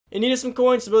You need some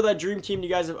coins to build that dream team you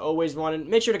guys have always wanted.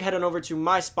 Make sure to head on over to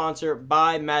my sponsor,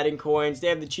 Buy Madden Coins. They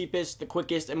have the cheapest, the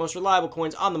quickest, and most reliable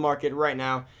coins on the market right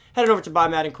now. Head on over to Buy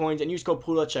Madden Coins and use code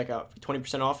Poodle at checkout for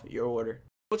 20% off your order.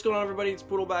 What's going on, everybody? It's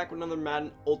Poodle back with another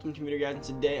Madden Ultimate Team video, guys. And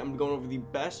today I'm going over the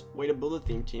best way to build a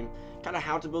theme team, kind of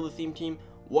how to build a theme team,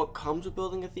 what comes with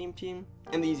building a theme team,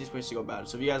 and the easiest ways to go about it.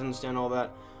 So if you guys understand all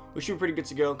that, we should be pretty good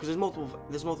to go, because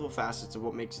there's multiple facets of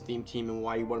what makes a theme team and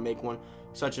why you want to make one,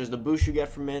 such as the boost you get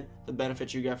from it, the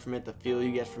benefits you get from it, the feel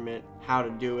you get from it, how to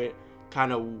do it,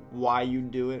 kind of why you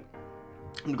do it.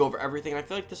 I'm gonna go over everything, and I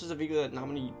feel like this is a video that not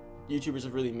many YouTubers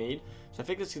have really made, so I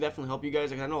think this could definitely help you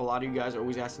guys. Like, I know a lot of you guys are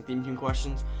always asking theme team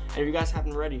questions, and if you guys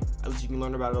haven't already, at least you can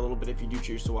learn about it a little bit if you do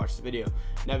choose to watch the video.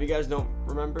 Now, if you guys don't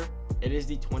remember, it is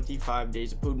the 25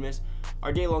 days of Poodmas,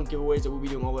 our day-long giveaways that we'll be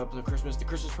doing all the way up until Christmas. The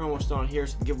Christmas promo is still on here,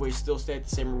 so the giveaways still stay at the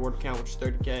same reward account, which is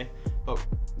 30K, but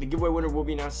the giveaway winner will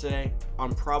be announced today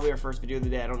on probably our first video of the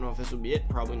day. I don't know if this will be it,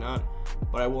 probably not,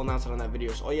 but I will announce it on that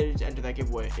video. So all you have to do to enter that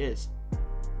giveaway is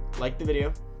like the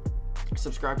video,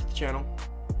 subscribe to the channel,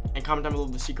 and comment down below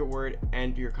the secret word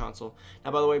and your console.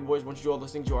 Now, by the way, boys, once you do all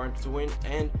those things, you are entered to win,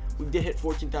 and we did hit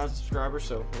 14,000 subscribers,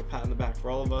 so a pat on the back for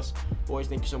all of us. Boys,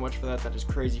 thank you so much for that. That is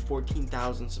crazy.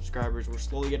 14,000 subscribers. We're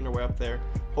slowly getting our way up there.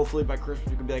 Hopefully by Christmas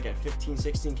we could be like at 15,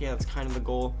 16K. That's kind of the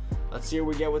goal. Let's see where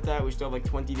we get with that. We still have like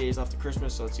 20 days left to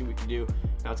Christmas, so let's see what we can do.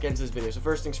 Now let's get into this video. So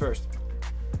first things first,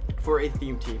 for a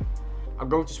theme team, I'm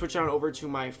going to switch on over to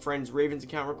my friend's Ravens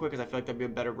account real quick, because I feel like that'd be a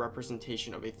better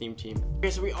representation of a theme team.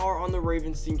 Okay, so we are on the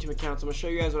Ravens theme team account, so I'm going to show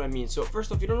you guys what I mean. So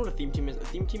first off, if you don't know what a theme team is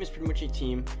pretty much a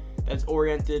team that's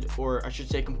oriented, or I should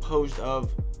say composed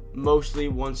of, mostly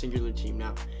one singular team.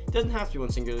 Now, it doesn't have to be one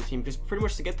singular team, because pretty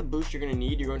much to get the boost you're going to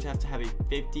need, you're going to have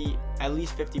at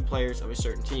least 50 players of a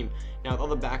certain team. Now, with all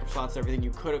the backup slots and everything,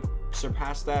 you could have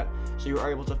surpassed that, so you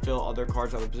are able to fill other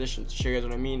cards on the positions. To show you guys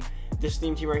what I mean, this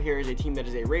theme team right here is a team that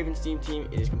is a Ravens theme team.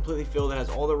 It is completely filled. It has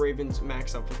all the Ravens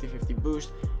maxed out 50-50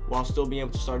 boost, while still being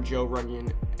able to start Joe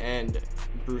Runyon and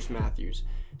Bruce Matthews.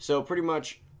 So pretty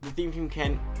much, the theme team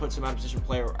can put some out-of-position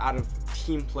player or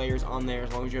out-of-team players on there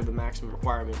as long as you have the maximum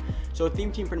requirement. So a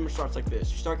theme team pretty much starts like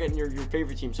this. You start getting your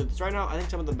favorite team. So right now, I think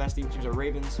some of the best theme teams are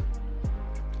Ravens,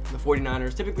 the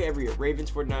 49ers, typically every year.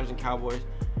 Ravens, 49ers, and Cowboys.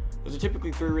 Those are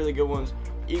typically three really good ones.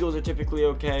 Eagles are typically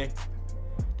okay.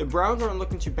 The Browns aren't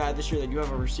looking too bad this year. They do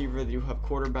have a receiver, they do have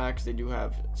quarterbacks, they do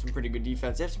have some pretty good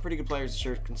defense. They have some pretty good players this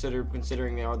year,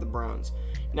 considering they are the Browns.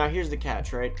 Now, here's the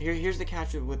catch, right? Here's the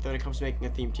catch when it comes to making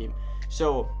a theme team.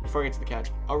 So, before I get to the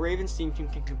catch, a Ravens theme team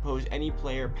can compose any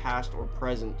player past or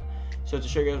present. So, to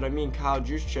show you guys what I mean, Kyle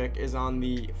Juszczyk is on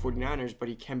the 49ers, but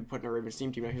he can be put in a Ravens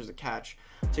theme team. Now, here's the catch.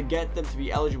 To get them to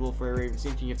be eligible for a Ravens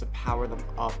theme team, you have to power them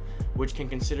up, which can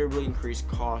considerably increase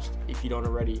cost if you don't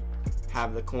already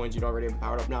have the coins you'd already have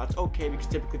powered up. Now, it's okay, because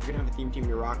typically if you're gonna have a theme team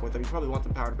you're rocking with them, you probably want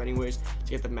them powered up anyways to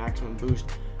get the maximum boost.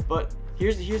 But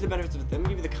here's the benefits of it. Let me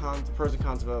give you the pros and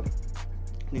cons of a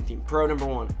theme team. Pro number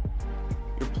one,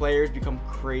 your players become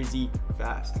crazy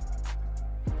fast.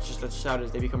 That's just how it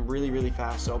is. They become really, really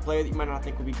fast. So a player that you might not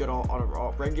think would be good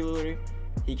all regularly,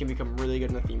 he can become really good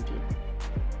in a theme team.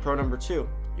 Pro number two,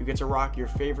 you get to rock your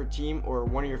favorite team or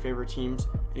one of your favorite teams,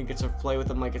 and you get to play with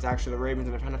them like it's actually the Ravens,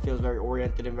 and it kind of feels very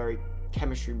oriented and very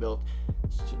chemistry built.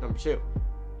 Number two.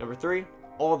 Number three,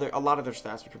 a lot of their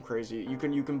stats become crazy. You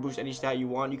can boost any stat you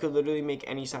want. You could literally make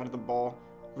any side of the ball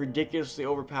ridiculously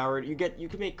overpowered. You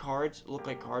can make cards look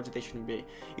like cards that they shouldn't be.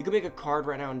 You can make a card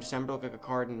right now in December look like a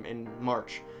card in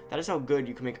March. That is how good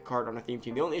you can make a card on a theme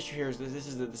team. The only issue here is this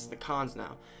is the cons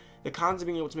now. The cons of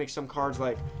being able to make some cards,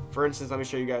 like, for instance, let me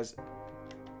show you guys.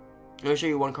 Let me show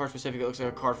you one card specific. It looks like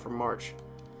a card from March.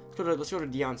 Let's go to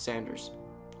Deion Sanders.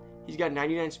 He's got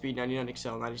 99 speed, 99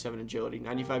 excel, 97 agility,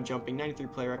 95 jumping, 93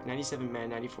 play rec, 97 man,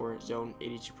 94 zone,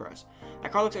 82 press.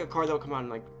 That card looks like a card that will come out in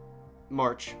like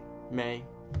March, May,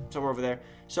 somewhere over there.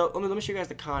 So let me show you guys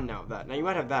the con now of that. Now, you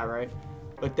might have that, right?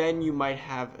 But then you might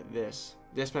have this.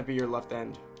 This might be your left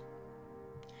end.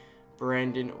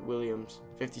 Brandon Williams,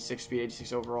 56 speed,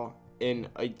 86 overall, in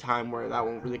a time where that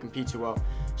won't really compete too well.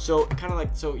 So kind of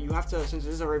like, so you have to, since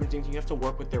this is a Ravens team, you have to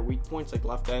work with their weak points, like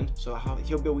left end. So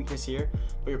he'll be a weakness here,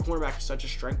 but your cornerback is such a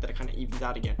strength that it kind of evens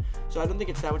out again. So I don't think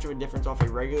it's that much of a difference off a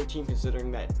regular team,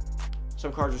 considering that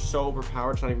some cards are so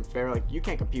overpowered, it's not even fair. Like, you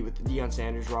can't compete with the Deion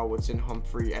Sanders, Raul Woodson,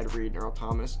 Humphrey, Ed Reed, and Earl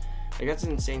Thomas. Like, that's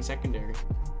an insane secondary.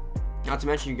 Not to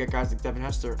mention, you get guys like Devin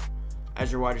Hester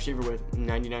as your wide receiver with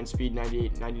 99 speed,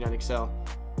 98, 99 excel.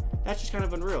 That's just kind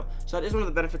of unreal. So that is one of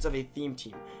the benefits of a theme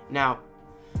team. Now,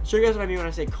 show you guys what I mean when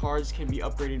I say cards can be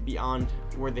upgraded beyond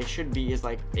where they should be, is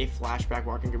like a flashback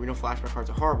walking group. We know flashback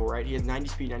cards are horrible, right? He has 90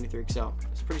 speed, 93 excel.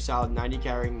 It's pretty solid. 90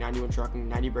 carrying, 91 trucking,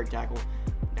 90 break tackle,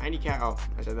 90 cat. Oh,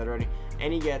 I said that already.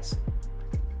 And he gets,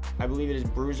 I believe it is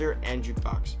Bruiser and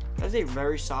Jukebox. That's a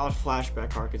very solid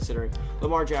flashback card considering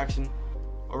Lamar Jackson,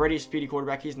 already a speedy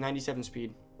quarterback. He has 97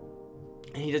 speed.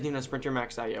 And he doesn't even have Sprinter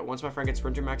maxed out yet. Once my friend gets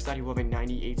Sprinter maxed out, he will have a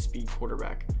 98 speed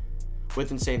quarterback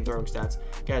with insane throwing stats.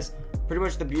 Guys, pretty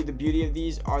much the beauty of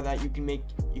these are that you can make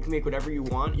whatever you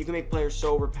want. You can make players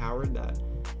so overpowered that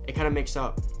it kind of makes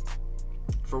up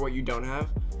for what you don't have.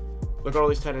 Look at all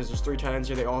these tight ends. There's 3 tight ends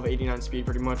here. They all have 89 speed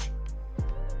pretty much,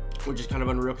 which is kind of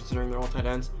unreal considering they're all tight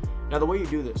ends. Now, the way you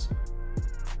do this,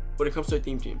 when it comes to a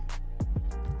theme team,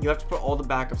 you have to put all the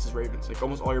backups as Ravens. Like,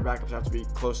 almost all your backups have to be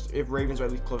close, if Ravens are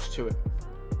at least close to it.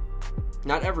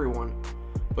 Not everyone,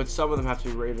 but some of them have to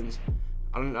be Ravens.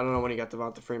 I don't know when you got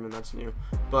Devonta Freeman, that's new.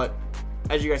 But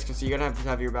as you guys can see, you're going to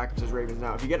have your backups as Ravens.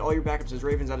 Now, if you get all your backups as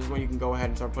Ravens, that is when you can go ahead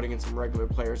and start putting in some regular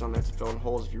players on there to fill in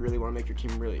holes if you really want to make your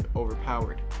team really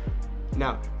overpowered.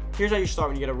 Now, here's how you start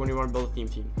when you want to build a theme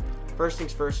team. First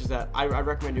things first is that I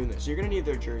recommend doing this. So you're going to need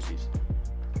their jerseys.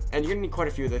 And you're going to need quite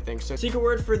a few of their things. So secret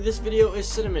word for this video is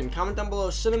cinnamon. Comment down below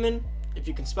cinnamon if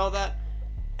you can spell that.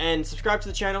 And subscribe to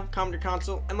the channel, comment your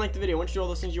console, and like the video. Once you do all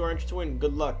those things you are interested in,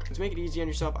 good luck. To make it easy on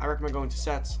yourself, I recommend going to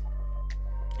sets.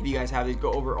 If you guys have these,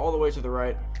 go over all the way to the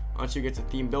right until you get to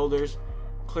theme builders.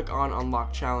 Click on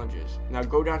unlock challenges. Now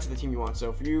go down to the team you want.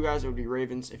 So for you guys, it would be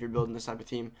Ravens if you're building this type of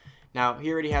team. Now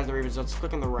he already has the Ravens. Let's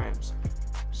click on the Rams.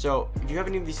 So if you have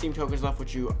any of these theme tokens left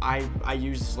with you, I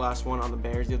used this last one on the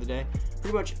Bears the other day.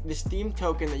 Pretty much this theme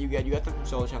token that you get them from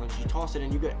solo challenges. You toss it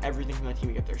in, you get everything from that team.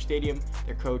 You get their stadium,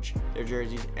 their coach, their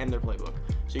jerseys, and their playbook.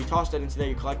 So you toss that into there,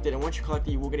 you collect it, and once you collect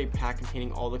it, you will get a pack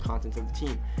containing all the contents of the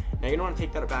team. Now you're gonna want to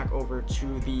take that back over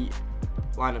to the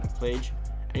lineup page,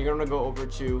 and you're gonna go over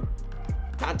to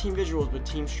not team visuals but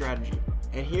team strategy.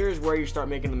 And here's where you start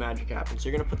making the magic happen. So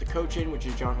you're gonna put the coach in, which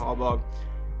is John Harbaugh,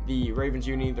 the Ravens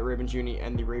uni,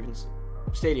 and the Ravens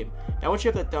stadium. Now once you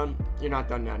have that done, you're not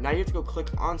done now. Now you have to go click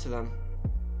onto them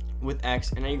with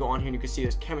X, and now you go on here and you can see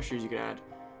there's chemistries you can add.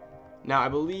 Now I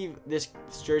believe this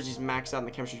jersey's maxed out in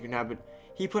the chemistries you can have, but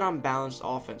he put on balanced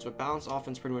offense. What balanced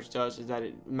offense pretty much does is that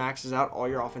it maxes out all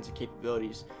your offensive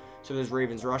capabilities. So there's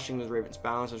Ravens rushing, there's Ravens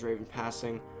balance, there's Ravens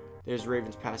passing, there's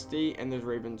Ravens pass D, and there's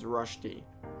Ravens rush D.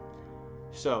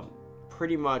 So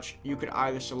pretty much you could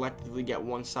either selectively get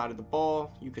one side of the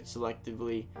ball, you could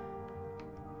selectively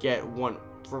get one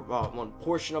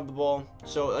portion of the ball.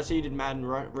 So let's say you did Madden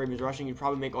Ravens rushing, you'd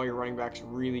probably make all your running backs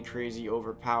really crazy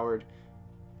overpowered,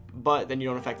 but then you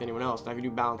don't affect anyone else. Now if you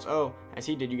do balance O, as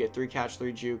he did, you get 3 catch,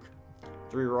 3 juke,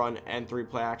 3 run, and 3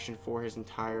 play action for his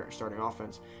entire starting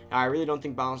offense. Now I really don't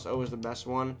think balance O is the best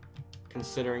one,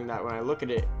 considering that when I look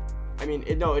at it, I mean,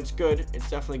 no, it's good. It's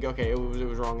definitely good. Okay, it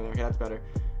was wrong there. Okay, that's better.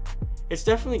 It's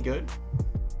definitely good.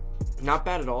 Not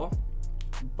bad at all.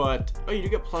 But, oh, you do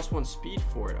get +1 speed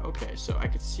for it. Okay, so I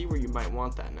could see where you might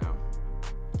want that now.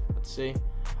 Let's see.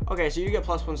 Okay, so you get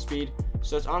 +1 speed.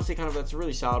 So it's honestly that's a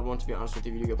really solid one, to be honest with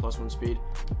you. You do get +1 speed.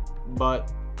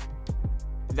 But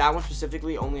that one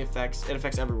specifically only affects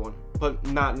everyone, but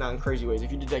not in crazy ways.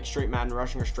 If you did like straight Madden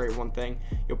rushing or straight one thing,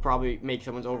 you'll probably make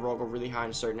someone's overall go really high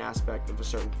in a certain aspect of a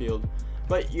certain field.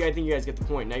 But I think you guys get the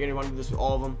point. Now you're gonna want to do this with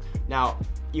all of them. Now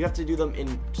you have to do them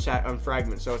in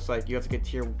fragments. So it's like you have to get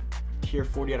tier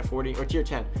 40 out of 40 or tier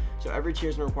 10. So every tier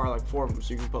is gonna require like 4 of them.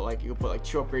 So you can put like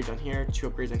 2 upgrades on here, 2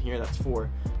 upgrades on here. That's 4.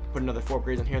 Put another 4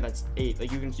 upgrades on here. That's 8.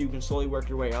 Like you can slowly work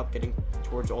your way up, getting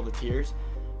towards all the tiers.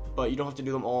 But you don't have to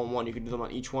do them all in one. You can do them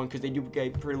on each one because they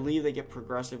get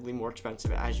progressively more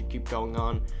expensive as you keep going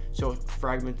on. So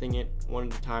fragmenting it one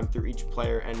at a time through each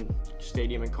player and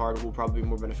stadium and card will probably be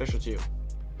more beneficial to you.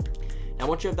 Now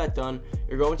once you have that done,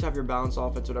 you're going to have your balance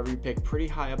offense, whatever you pick, pretty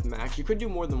high up max. You could do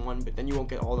more than one, but then you won't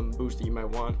get all the boosts that you might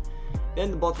want.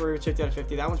 Then the Baltimore Ravens 50 out of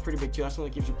 50. That one's pretty big too. That's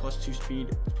only gives you +2 speed,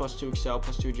 +2 excel,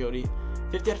 +2 agility.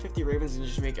 50 out of 50 Ravens and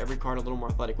just make every card a little more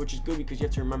athletic, which is good because you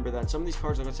have to remember that some of these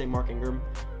cards, like let's say Mark Ingram,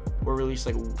 were released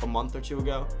like a month or 2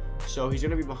 ago. So he's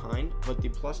going to be behind, but the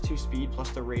 +2 speed plus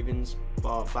the Ravens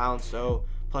balance O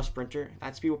plus sprinter,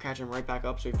 that speed will catch him right back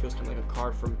up, so he feels kind of like a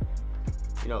card from,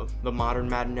 you know, the modern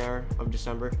Madden era of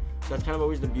December. So that's kind of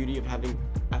always the beauty of having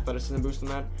athleticism boost in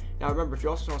that. Now remember, if you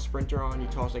also toss sprinter on, you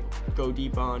toss like go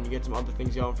deep on, you get some other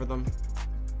things going for them,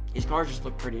 these cards just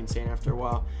look pretty insane after a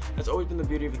while. That's always been the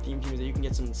beauty of a theme team, is that you can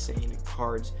get some insane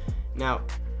cards. Now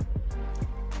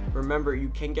remember, you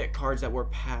can get cards that were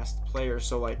past players.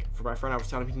 So like for my friend, I was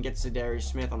telling him he can get Zadarius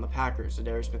Smith on the Packers.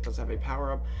 Zadarius Smith does have a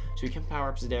power up, so you can power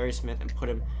up Zadarius Smith and put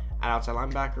him at outside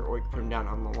linebacker, or you can put him down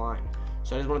on the line.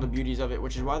 So that is one of the beauties of it,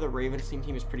 which is why the Ravens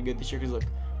team is pretty good this year. Because look,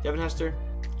 Devin Hester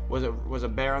was a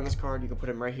bear on this card. You can put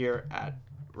him right here at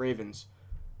Ravens.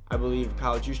 I believe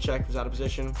Kyle Juszczyk was out of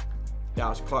position.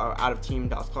 Dallas Clark out of team,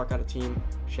 Dallas Clark out of team,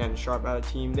 Shannon Sharp out of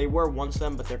team. They were once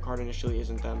them, but their card initially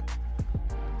isn't them.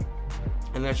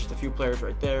 And that's just a few players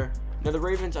right there. Now the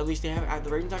Ravens, at least the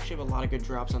Ravens actually have a lot of good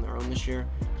drops on their own this year.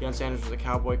 Deion Sanders was a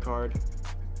Cowboy card.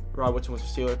 Rod Woodson was a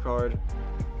Steeler card.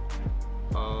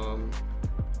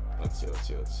 Let's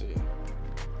see.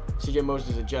 CJ Moses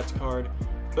is a Jets card.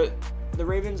 But the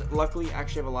Ravens, luckily,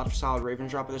 actually have a lot of solid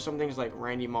Ravens drop. But there's some things like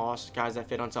Randy Moss, guys that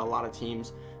fit onto a lot of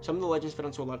teams. Some of the legends fit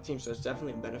onto a lot of teams, so it's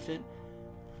definitely a benefit.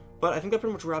 But I think that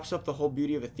pretty much wraps up the whole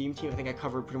beauty of a theme team. I think I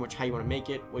covered pretty much how you want to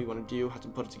make it, what you want to do, how to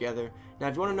put it together. Now,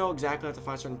 if you want to know exactly how to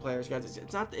find certain players, guys,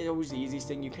 it's not always the easiest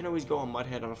thing. You can always go on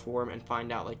Mudhead on a forum and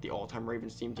find out like the all-time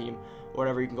Ravens team or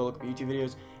whatever. You can go look up YouTube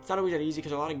videos. It's not always that easy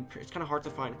because it's kind of hard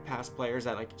to find past players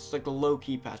that it's like the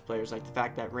low-key past players, like the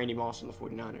fact that Randy Moss on the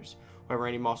 49ers or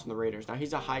Randy Moss on the Raiders. Now,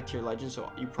 he's a high-tier legend,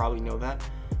 so you probably know that.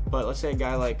 But let's say a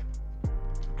guy like,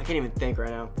 I can't even think right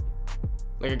now,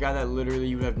 like a guy that literally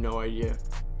you have no idea.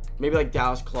 Maybe like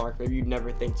Dallas Clark, maybe you'd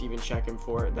never think to even check him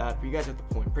for that, but you guys get the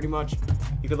point. Pretty much,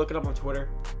 you can look it up on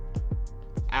Twitter,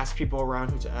 ask people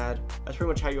around who to add. That's pretty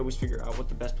much how you always figure out what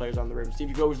the best players on the Ravens team.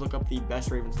 You can always look up the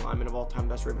best Ravens linemen of all time,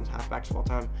 best Ravens halfbacks of all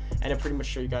time, and it pretty much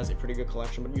show you guys a pretty good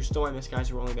collection, but you still might miss guys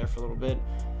who were only there for a little bit.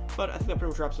 But I think that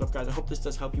pretty much wraps it up, guys. I hope this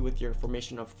does help you with your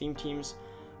formation of theme teams.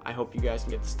 I hope you guys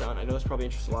can get this done. I know this probably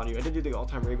interests a lot of you. I did do the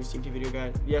all-time Ravens team video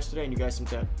guys yesterday, and you guys seem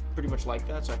to pretty much like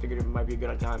that, so I figured it might be a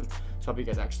good time to help you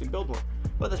guys actually build more.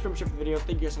 But that's pretty much it for the video.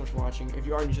 Thank you guys so much for watching. If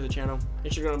you are new to the channel,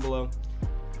 hit your down below.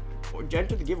 Or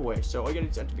enter the giveaway. So all you gotta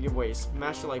do is enter the giveaway.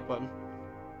 Smash the like button,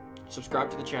 subscribe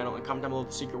to the channel, and comment down below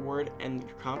the secret word and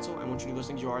your console. And once you do those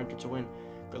things, you are entered to win.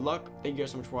 Good luck. Thank you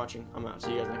guys so much for watching. I'm out.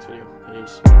 See you guys next video.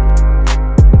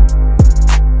 Peace.